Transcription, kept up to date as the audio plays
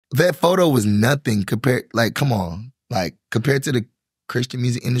That photo was nothing compared, like, come on. Like, compared to the Christian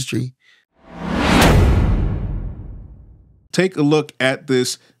music industry. Take a look at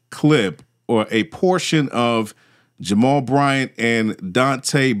this clip or a portion of Jamal Bryant and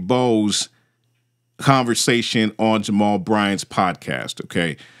Dante Bowe's conversation on Jamal Bryant's podcast,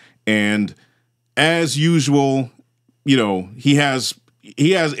 okay? And as usual, you know, he has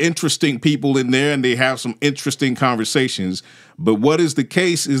interesting people in there and they have some interesting conversations. But what is the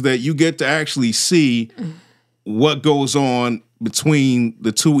case is that you get to actually see what goes on between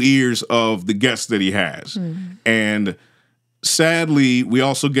the two ears of the guests that he has. And sadly, we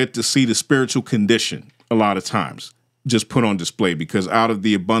also get to see the spiritual condition a lot of times just put on display, because out of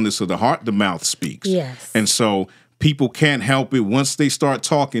the abundance of the heart, the mouth speaks. Yes. And so people can't help it once they start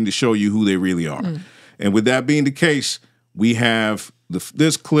talking to show you who they really are. And with that being the case, we have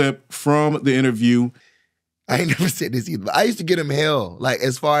this clip from the interview. I ain't never said this either, but I used to get him hell. Like,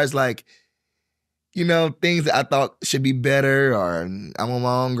 as far as, like, you know, things that I thought should be better, or I'm on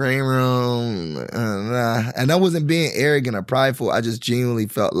my own green room. And I wasn't being arrogant or prideful. I just genuinely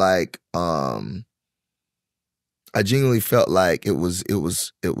felt like, it was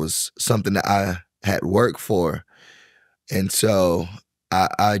something that I had worked for. And so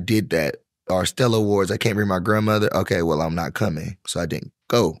I did that. Our Stella Awards, I can't bring my grandmother. Okay, well, I'm not coming. So I didn't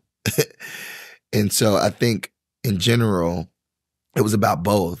go. And so I think in general, it was about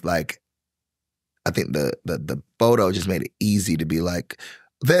both. Like, I think the photo just made it easy to be like,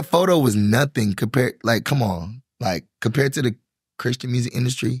 that photo was nothing compared, like, come on. Like, compared to the Christian music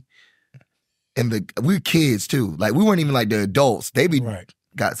industry. And we're kids too. Like, we weren't even like the adults. They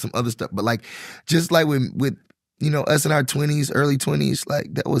got some other stuff. But like, just like with you know, us in our 20s, early 20s,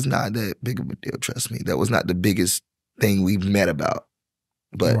 like, that was not that big of a deal, trust me. That was not the biggest thing we met about.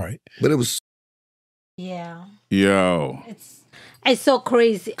 But but it was. Yeah. Yo. It's so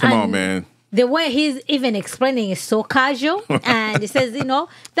crazy. Come on, man. The way he's even explaining is so casual. And he says, you know,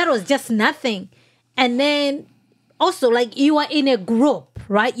 that was just nothing. And then also, like, you are in a group,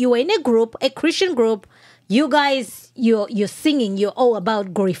 right? You are in a group, a Christian group. You guys, you're singing, you're all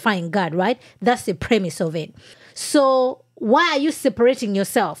about glorifying God, right? That's the premise of it. So why are you separating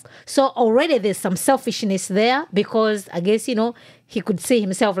yourself? So already there's some selfishness there, because I guess, you know, he could see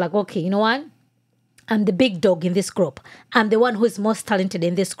himself like, okay, you know what? I'm the big dog in this group. I'm the one who is most talented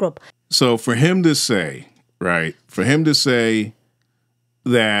in this group. So for him to say, right, for him to say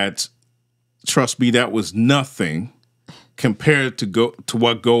that, trust me, that was nothing compared to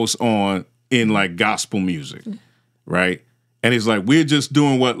what goes on in, like, gospel music, right? And he's like, we're just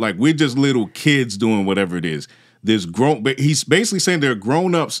doing we're just little kids doing whatever it is. But he's basically saying there are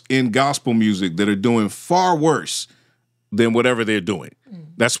grown-ups in gospel music that are doing far worse than whatever they're doing.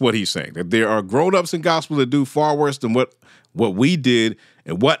 That's what he's saying. That there are grown-ups in gospel that do far worse than what we did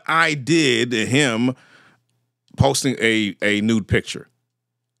and what I did to him posting a nude picture.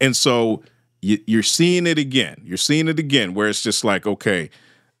 And so you're seeing it again. You're seeing it again where it's just like, okay,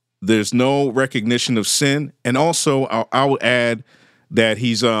 there's no recognition of sin. And also, I would add that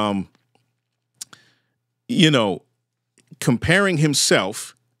he's, comparing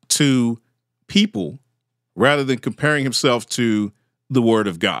himself to people rather than comparing himself to the Word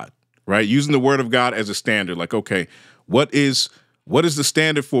of God, right? Using the Word of God as a standard. Like, okay, what is the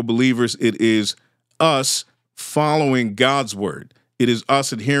standard for believers? It is us following God's Word. It is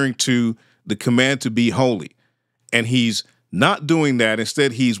us adhering to the command to be holy. And he's not doing that.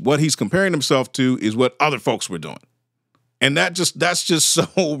 Instead, what he's comparing himself to is what other folks were doing. And that's just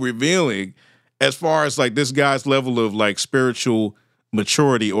so revealing as far as, like, this guy's level of, like, spiritual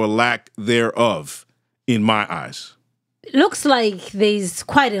maturity or lack thereof in my eyes. Looks like there's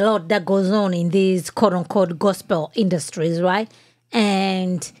quite a lot that goes on in these quote-unquote gospel industries, right?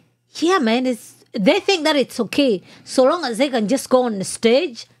 And yeah, man, they think that it's okay so long as they can just go on the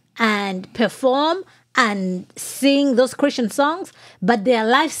stage and perform and sing those Christian songs, but their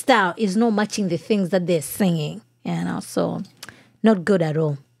lifestyle is not matching the things that they're singing, you know, so not good at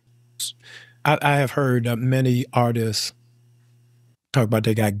all. I have heard many artists talk about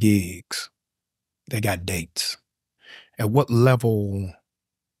they got gigs, they got dates. At what level,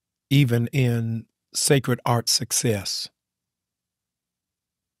 even in sacred art success,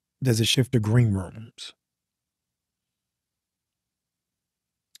 does it shift to green rooms?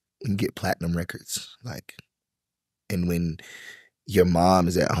 And get platinum records, like, and when your mom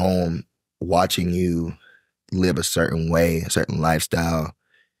is at home watching you live a certain way, a certain lifestyle,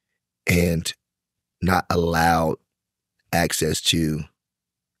 and not allowed access to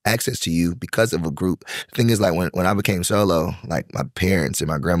access to you because of a group. The thing is, like, when I became solo, like, my parents and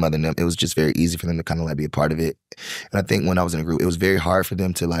my grandmother and them, it was just very easy for them to kind of like be a part of it. And I think when I was in a group, it was very hard for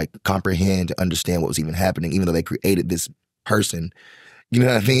them to like comprehend, to understand what was even happening, even though they created this person. You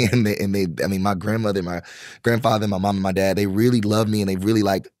know what I mean? I mean, my grandmother, my grandfather, my mom and my dad, they really loved me and they really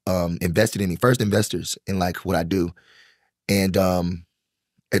like invested in me. First investors in like what I do. And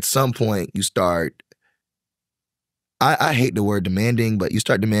at some point you start, I hate the word demanding, but you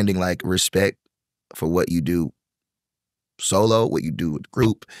start demanding like respect for what you do solo, what you do with the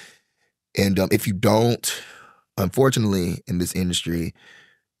group. And if you don't, unfortunately, in this industry,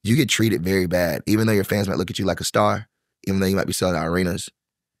 you get treated very bad. Even though your fans might look at you like a star, even though you might be selling out arenas,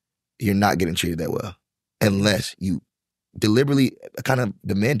 you're not getting treated that well unless you deliberately kind of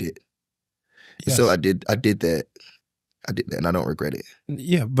demand it. Yes. So I did that. And I don't regret it.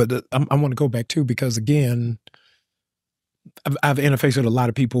 Yeah, but I want to go back too, because again, I've interfaced with a lot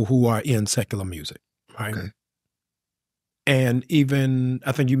of people who are in secular music, right? Okay. And even,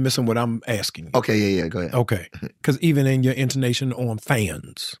 I think you're missing what I'm asking. Okay, yeah, go ahead. Okay, because even in your intonation on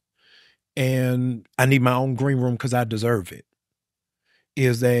fans, and I need my own green room because I deserve it,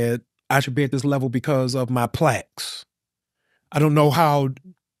 is that I should be at this level because of my plaques. I don't know how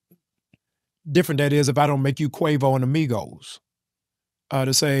different that is if I don't make you Quavo and Amigos.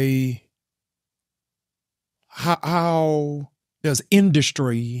 To say, how does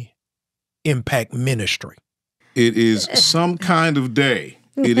industry impact ministry? It is some kind of day.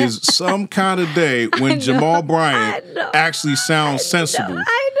 It is some kind of day when Jamal Bryant actually sounds sensible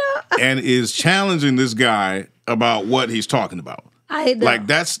and is challenging this guy about what he's talking about. I know. Like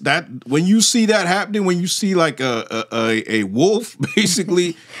that when you see that happening, when you see like a wolf,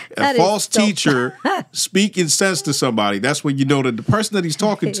 basically a false teacher speaking sense to somebody, that's when you know that the person that he's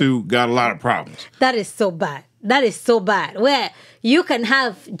talking to got a lot of problems. That is so bad. That is so bad. Where you can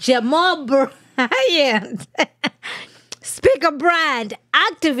have Jamal Bryant, speaker brand,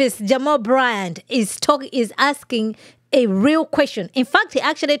 activist Jamal Bryant is asking a real question. In fact, he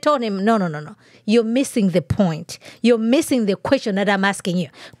actually told him, no. You're missing the point. You're missing the question that I'm asking you.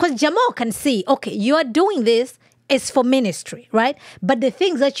 Because Jamal can see, okay, you are doing this, it's for ministry, right? But the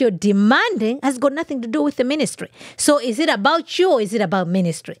things that you're demanding has got nothing to do with the ministry. So is it about you or is it about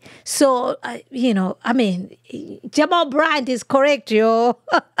ministry? So, I mean, Jamal Bryant is correct, yo.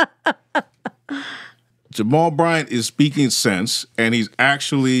 Jamal Bryant is speaking sense, and he's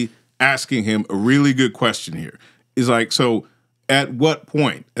actually asking him a really good question here. It's like, so at what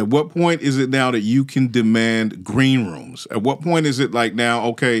point? At what point is it now that you can demand green rooms? At what point is it like now,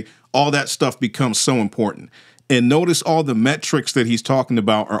 okay, all that stuff becomes so important? And notice all the metrics that he's talking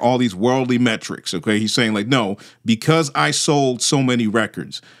about are all these worldly metrics, okay? He's saying like, no, because I sold so many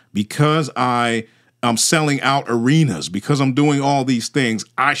records, because I'm selling out arenas, because I'm doing all these things,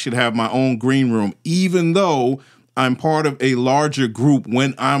 I should have my own green room, even though I'm part of a larger group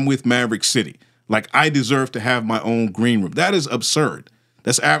when I'm with Maverick City. Like, I deserve to have my own green room. That is absurd.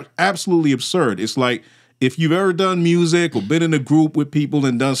 That's absolutely absurd. It's like, if you've ever done music or been in a group with people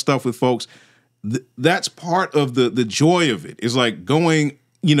and done stuff with folks, that's part of the joy of it. It's like going,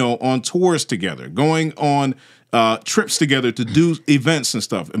 on tours together, going on trips together to do events and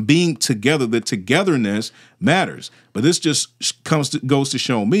stuff, and being together. The togetherness matters. But this just goes to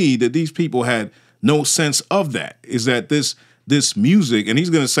show me that these people had no sense of that. Is that this music, and he's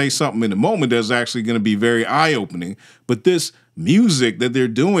going to say something in a moment that's actually going to be very eye-opening, but this music that they're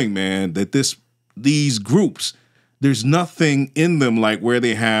doing, man, that these groups, there's nothing in them like where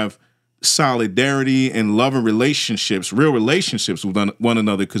they have solidarity and loving relationships, real relationships with one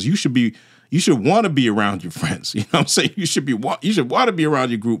another, because you should want to be around your friends. You know what I'm saying? You should want to be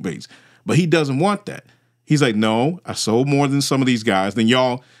around your group mates. But he doesn't want that. He's like, no, I sold more than some of these guys, than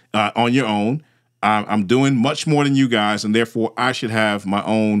y'all on your own. I'm doing much more than you guys, and therefore I should have my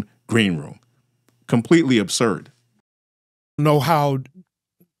own green room. Completely absurd. Know how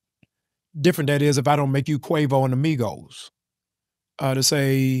different that is if I don't make you Quavo and Amigos. To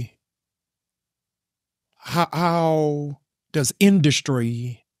say, how does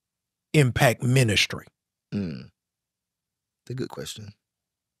industry impact ministry? It's a good question.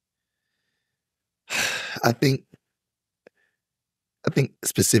 I think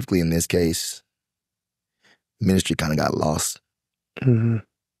specifically in this case, ministry kind of got lost. Mm-hmm.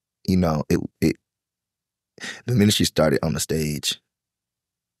 The ministry started on the stage.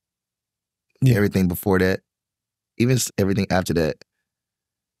 Yeah. Everything before that, even everything after that,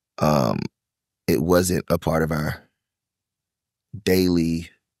 it wasn't a part of our daily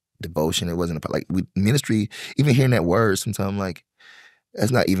devotion. It wasn't a part, ministry, even hearing that word sometimes, like,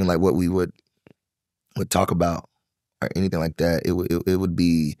 that's not even like what we would talk about or anything like that. It would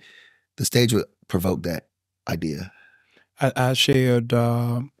be, the stage would provoke that idea. I shared,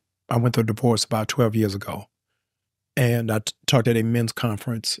 I went through a divorce about 12 years ago. And I talked at a men's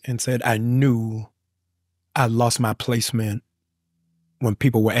conference and said I knew I lost my placement when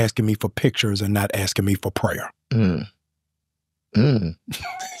people were asking me for pictures and not asking me for prayer.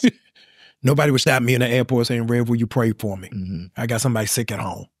 Nobody would stop me in the airport saying, "Rev, will you pray for me? I got somebody sick at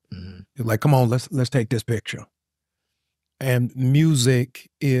home." It's like, come on, let's take this picture. And music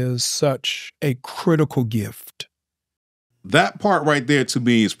is such a critical gift. That part right there to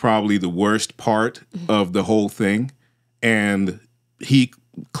me is probably the worst part of the whole thing. And he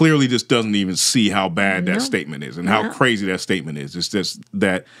clearly just doesn't even see how bad that statement is and how crazy that statement is. It's just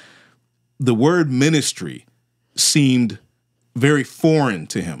that the word ministry seemed very foreign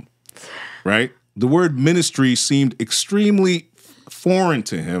to him, right? The word ministry seemed extremely foreign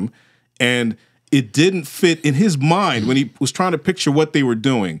to him, and it didn't fit in his mind when he was trying to picture what they were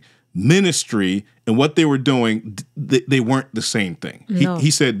doing. Ministry and what they were doing, they weren't the same thing. No. He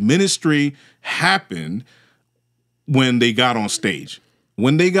said ministry happened when they got on stage.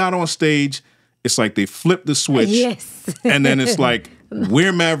 When they got on stage, it's like they flipped the switch. Yes. And then it's like,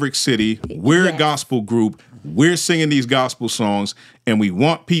 we're Maverick City. We're a gospel group. We're singing these gospel songs. And we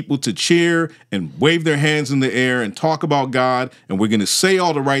want people to cheer and wave their hands in the air and talk about God. And we're going to say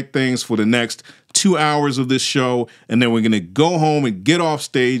all the right things for the next 2 hours of this show. And then we're going to go home and get off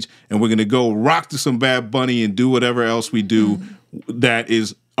stage. And we're going to go rock to some Bad Bunny and do whatever else we do that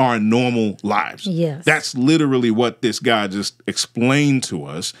is our normal lives. Yes. That's literally what this guy just explained to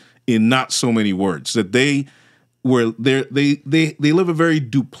us in not so many words, that they live a very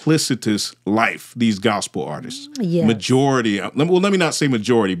duplicitous life, these gospel artists. Yes. Majority, let me not say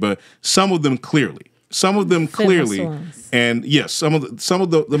majority, but some of them clearly. Ones. And yes, some of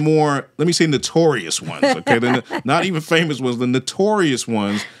the more, let me say, notorious ones. Okay, not even famous ones, the notorious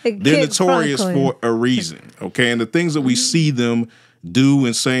ones. They're notorious for a reason. Okay, and the things that we see them do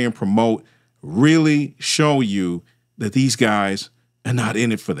and say and promote really show you that these guys are not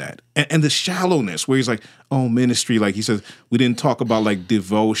in it for that. And the shallowness where he's like, oh, ministry, like he says, we didn't talk about like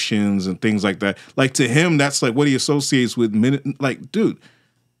devotions and things like that. Like to him, that's like what he associates with like, dude,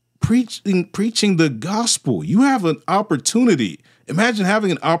 preaching the gospel. You have an opportunity. Imagine having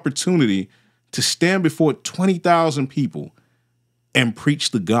an opportunity to stand before 20,000 people and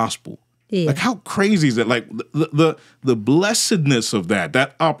preach the gospel. Yeah. Like how crazy is that? Like the blessedness of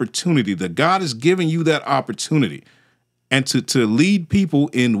that opportunity, that God has given you that opportunity, and to lead people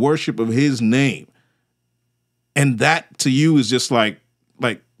in worship of His name, and that to you is just like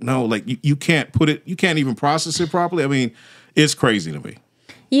no, like you can't put it, you can't even process it properly. I mean, it's crazy to me.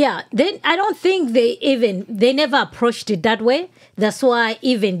 Yeah, then I don't think they never approached it that way. That's why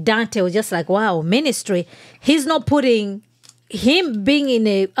even Dante was just like, wow, ministry. He's not putting him being in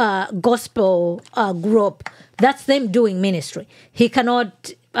a gospel group, that's them doing ministry. He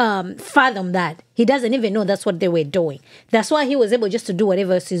cannot fathom that. He doesn't even know that's what they were doing. That's why he was able just to do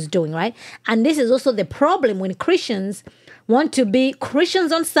whatever else he's doing, right? And this is also the problem when Christians want to be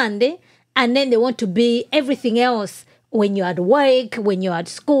Christians on Sunday and then they want to be everything else when you're at work, when you're at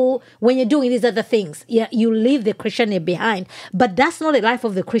school, when you're doing these other things. Yeah, you leave the Christian behind. But that's not the life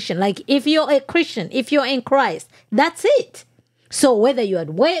of the Christian. Like if you're a Christian, if you're in Christ, that's it. So whether you're at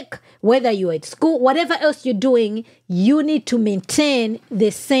work, whether you're at school, whatever else you're doing, you need to maintain the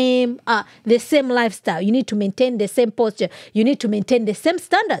same lifestyle. You need to maintain the same posture. You need to maintain the same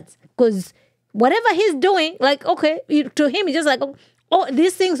standards. Because whatever he's doing, like, okay, to him, it's just like, oh,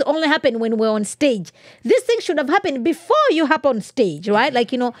 these things only happen when we're on stage. These things should have happened before you hop on stage, right?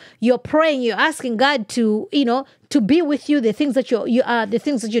 Like, you're praying, you're asking God to, to be with you, the things that the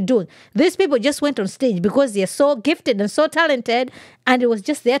things that you're doing. These people just went on stage because they're so gifted and so talented, and it was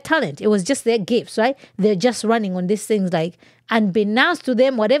just their talent. It was just their gifts, right? They're just running on these things, like, unbeknownst to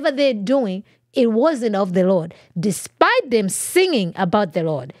them, whatever they're doing, it wasn't of the Lord, despite them singing about the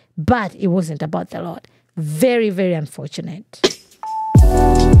Lord, but it wasn't about the Lord. Very, very unfortunate.